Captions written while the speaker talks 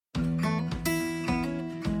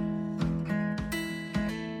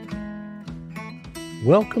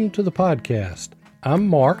Welcome to the podcast. I'm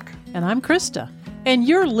Mark. And I'm Krista. And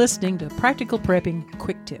you're listening to Practical Prepping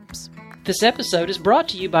Quick Tips. This episode is brought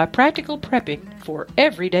to you by Practical Prepping for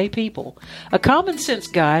Everyday People, a common sense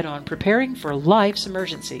guide on preparing for life's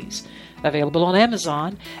emergencies. Available on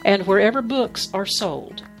Amazon and wherever books are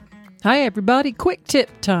sold. Hi, everybody. Quick tip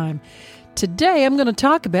time. Today I'm going to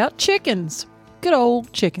talk about chickens. Good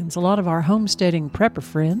old chickens. A lot of our homesteading prepper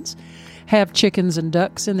friends have chickens and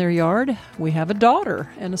ducks in their yard. We have a daughter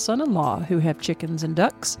and a son-in-law who have chickens and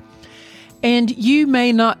ducks. And you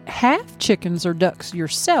may not have chickens or ducks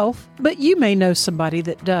yourself, but you may know somebody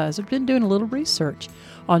that does. I've been doing a little research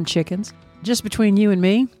on chickens. Just between you and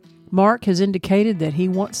me, Mark has indicated that he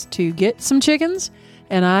wants to get some chickens,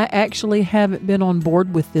 and I actually haven't been on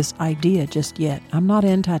board with this idea just yet. I'm not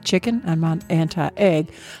anti-chicken. I'm not anti-egg.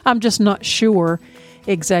 I'm just not sure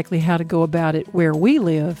exactly how to go about it where we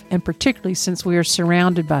live, and particularly since we are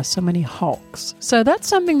surrounded by so many hawks. So that's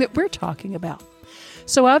something that we're talking about.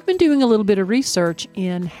 So I've been doing a little bit of research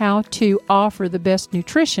in how to offer the best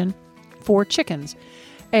nutrition for chickens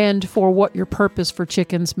and for what your purpose for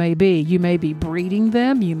chickens may be. You may be breeding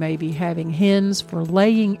them. You may be having hens for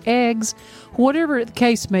laying eggs. Whatever the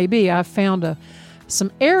case may be, I've found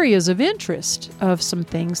some areas of interest of some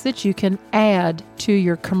things that you can add to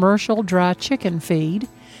your commercial dry chicken feed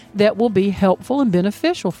that will be helpful and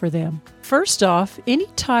beneficial for them. First off, any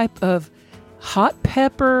type of hot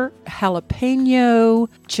pepper, jalapeno,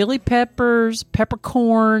 chili peppers,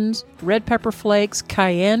 peppercorns, red pepper flakes,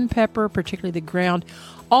 cayenne pepper, particularly the ground.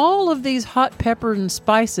 All of these hot pepper and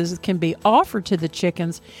spices can be offered to the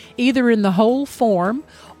chickens either in the whole form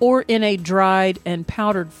or in a dried and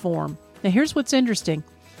powdered form. Now, here's what's interesting.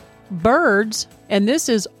 Birds, and this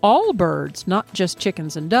is all birds, not just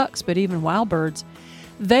chickens and ducks, but even wild birds,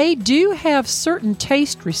 they do have certain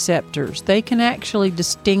taste receptors. They can actually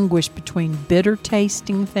distinguish between bitter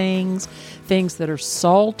tasting things, things that are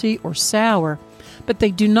salty or sour, but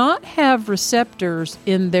they do not have receptors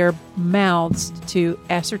in their mouths to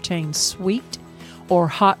ascertain sweet or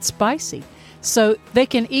hot spicy. So they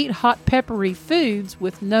can eat hot peppery foods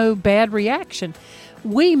with no bad reaction.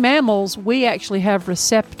 We mammals, we actually have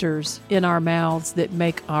receptors in our mouths that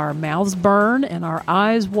make our mouths burn and our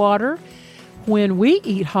eyes water when we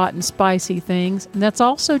eat hot and spicy things. And that's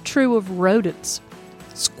also true of rodents,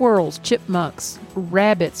 squirrels, chipmunks,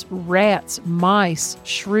 rabbits, rats, mice,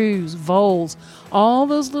 shrews, voles. All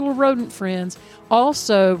those little rodent friends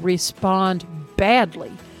also respond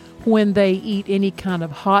badly when they eat any kind of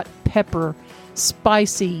hot pepper,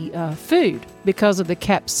 spicy food because of the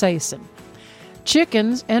capsaicin.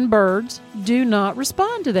 Chickens and birds do not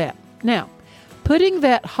respond to that. Now, putting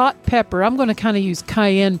that hot pepper, I'm going to kind of use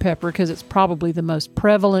cayenne pepper because it's probably the most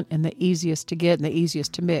prevalent and the easiest to get and the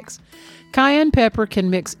easiest to mix. Cayenne pepper can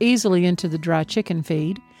mix easily into the dry chicken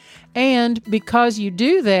feed. And because you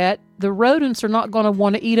do that, the rodents are not going to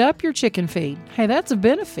want to eat up your chicken feed. Hey, that's a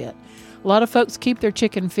benefit. A lot of folks keep their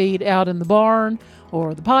chicken feed out in the barn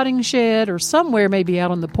or the potting shed or somewhere maybe out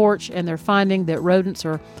on the porch, and they're finding that rodents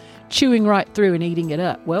are chewing right through and eating it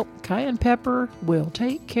up. Well, cayenne pepper will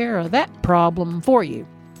take care of that problem for you.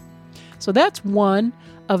 So that's one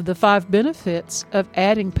of the 5 benefits of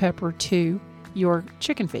adding pepper to your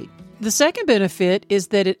chicken feed. The second benefit is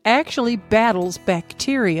that it actually battles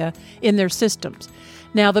bacteria in their systems.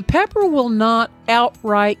 Now, the pepper will not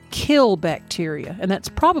outright kill bacteria, and that's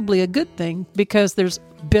probably a good thing because there's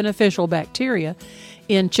beneficial bacteria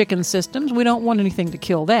in chicken systems. We don't want anything to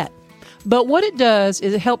kill that. But what it does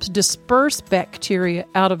is it helps disperse bacteria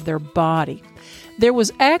out of their body. There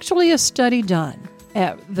was actually a study done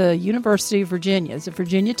at the University of Virginia, it's at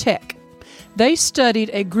Virginia Tech. They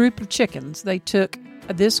studied a group of chickens. They took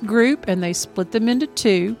this group and they split them into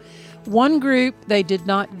 2. One group, they did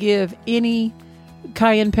not give any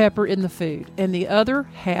cayenne pepper in the food, and the other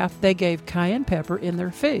half, they gave cayenne pepper in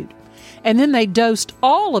their food. And then they dosed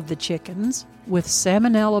all of the chickens with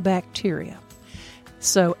salmonella bacteria.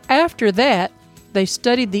 So after that, they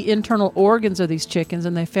studied the internal organs of these chickens,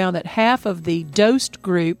 and they found that half of the dosed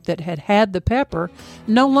group that had the pepper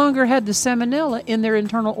no longer had the salmonella in their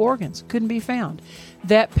internal organs. Couldn't be found.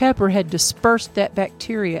 That pepper had dispersed that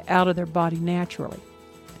bacteria out of their body naturally.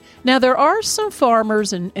 Now, there are some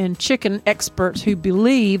farmers and chicken experts who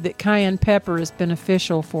believe that cayenne pepper is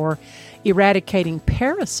beneficial for eradicating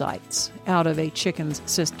parasites out of a chicken's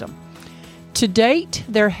system. To date,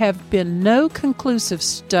 there have been no conclusive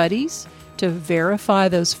studies to verify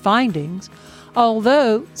those findings.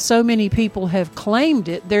 Although so many people have claimed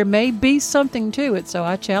it, there may be something to it. So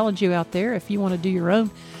I challenge you out there, if you want to do your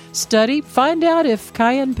own study, find out if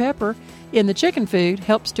cayenne pepper in the chicken food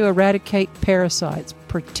helps to eradicate parasites,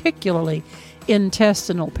 particularly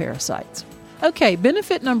intestinal parasites. Okay,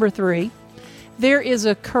 benefit number 3. There is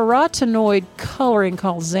a carotenoid coloring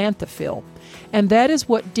called xanthophyll, and that is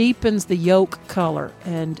what deepens the yolk color.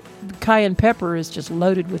 And cayenne pepper is just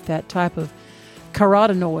loaded with that type of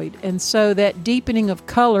carotenoid. And so that deepening of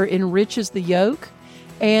color enriches the yolk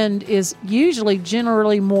and is usually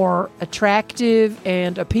generally more attractive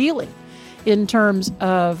and appealing in terms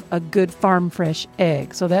of a good farm fresh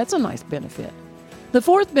egg. So that's a nice benefit. The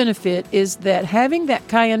 4th benefit is that having that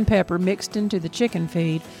cayenne pepper mixed into the chicken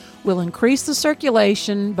feed will increase the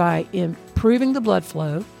circulation by improving the blood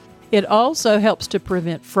flow. It also helps to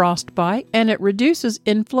prevent frostbite, and it reduces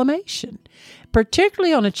inflammation,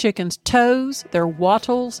 particularly on a chicken's toes, their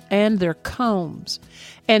wattles, and their combs.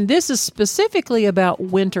 And this is specifically about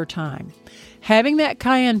wintertime. Having that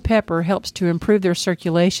cayenne pepper helps to improve their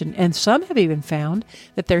circulation, and some have even found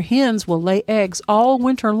that their hens will lay eggs all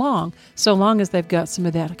winter long, so long as they've got some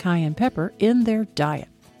of that cayenne pepper in their diet.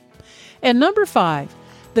 And number 5,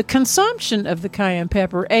 the consumption of the cayenne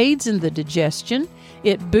pepper aids in the digestion,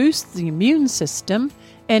 it boosts the immune system,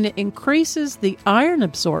 and it increases the iron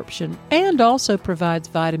absorption and also provides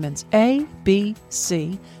vitamins A, B,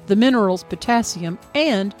 C, the minerals potassium,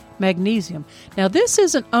 and magnesium. Now, this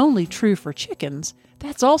isn't only true for chickens,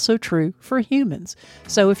 that's also true for humans.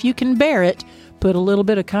 So if you can bear it, put a little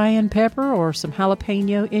bit of cayenne pepper or some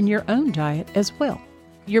jalapeno in your own diet as well.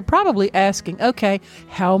 You're probably asking, okay,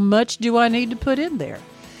 how much do I need to put in there?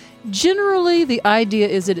 Generally, the idea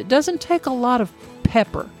is that it doesn't take a lot of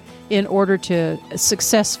pepper in order to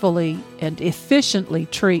successfully and efficiently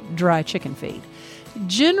treat dry chicken feed.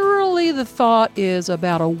 Generally, the thought is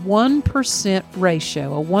about a 1%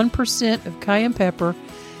 ratio, a 1% of cayenne pepper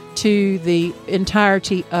to the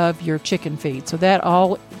entirety of your chicken feed. So that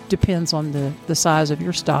all depends on the size of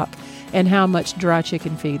your stock and how much dry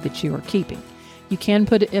chicken feed that you are keeping. You can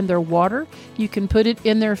put it in their water, you can put it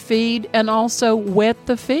in their feed, and also wet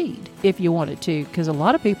the feed if you wanted to, because a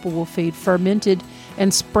lot of people will feed fermented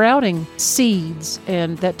and sprouting seeds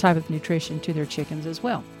and that type of nutrition to their chickens as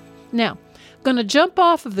well. Now, I'm going to jump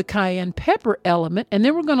off of the cayenne pepper element, and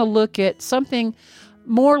then we're going to look at something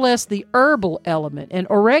more or less the herbal element. And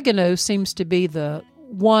oregano seems to be the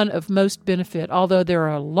one of most benefit, although there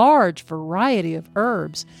are a large variety of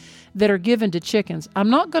herbs that are given to chickens. I'm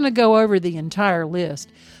not going to go over the entire list,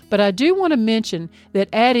 but I do want to mention that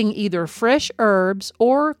adding either fresh herbs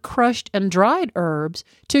or crushed and dried herbs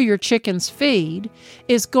to your chicken's feed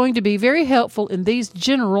is going to be very helpful in these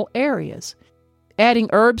general areas. Adding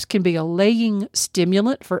herbs can be a laying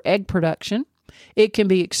stimulant for egg production. It can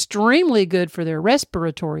be extremely good for their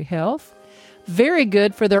respiratory health, very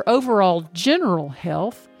good for their overall general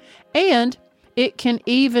health, and it can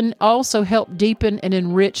even also help deepen and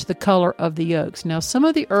enrich the color of the yolks. Now, some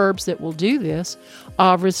of the herbs that will do this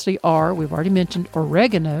obviously are, we've already mentioned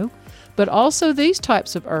oregano, but also these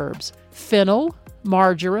types of herbs: fennel,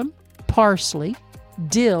 marjoram, parsley,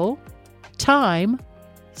 dill, thyme,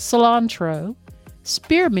 cilantro,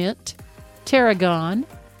 spearmint, tarragon,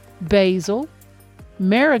 basil,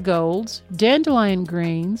 marigolds, dandelion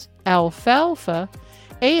greens, alfalfa,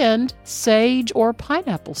 and sage or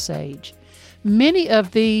pineapple sage. Many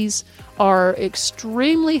of these are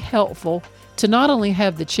extremely helpful to not only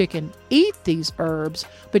have the chicken eat these herbs,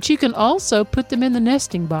 but you can also put them in the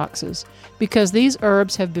nesting boxes, because these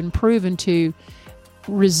herbs have been proven to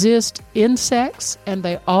resist insects, and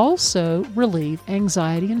they also relieve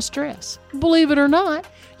anxiety and stress. Believe it or not,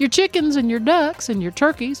 your chickens and your ducks and your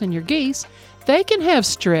turkeys and your geese, they can have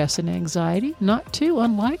stress and anxiety, not too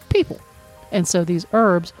unlike people. And so these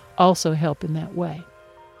herbs also help in that way.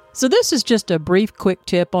 So this is just a brief quick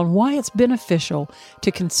tip on why it's beneficial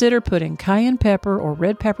to consider putting cayenne pepper or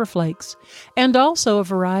red pepper flakes and also a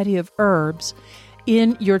variety of herbs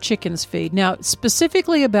in your chicken's feed. Now,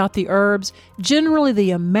 specifically about the herbs, generally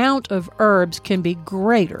the amount of herbs can be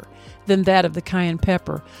greater than that of the cayenne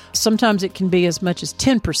pepper. Sometimes it can be as much as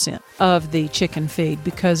 10% of the chicken feed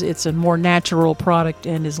because it's a more natural product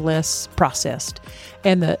and is less processed.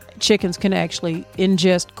 And the chickens can actually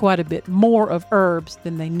ingest quite a bit more of herbs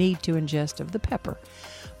than they need to ingest of the pepper.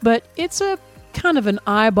 But it's a kind of an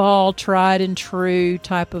eyeball, tried and true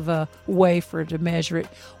type of a way for it to measure it.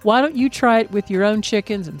 Why don't you try it with your own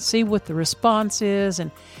chickens and see what the response is,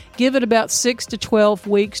 and give it about 6 to 12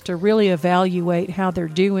 weeks to really evaluate how they're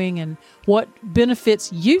doing and what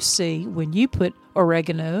benefits you see when you put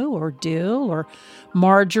oregano or dill or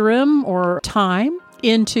marjoram or thyme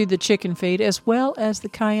into the chicken feed, as well as the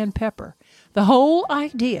cayenne pepper. The whole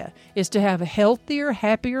idea is to have a healthier,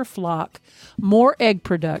 happier flock, more egg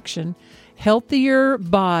production, healthier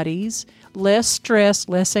bodies, less stress,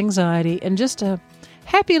 less anxiety, and just a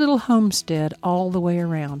happy little homestead all the way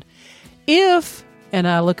around. If, and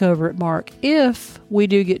I look over at Mark, if we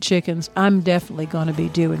do get chickens, I'm definitely going to be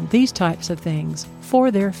doing these types of things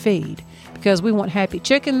for their feed, because we want happy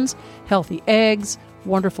chickens, healthy eggs,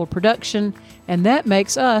 wonderful production, and that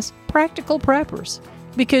makes us practical preppers.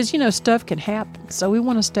 Because, stuff can happen, so we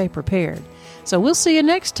want to stay prepared. So we'll see you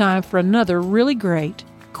next time for another really great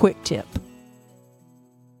quick tip.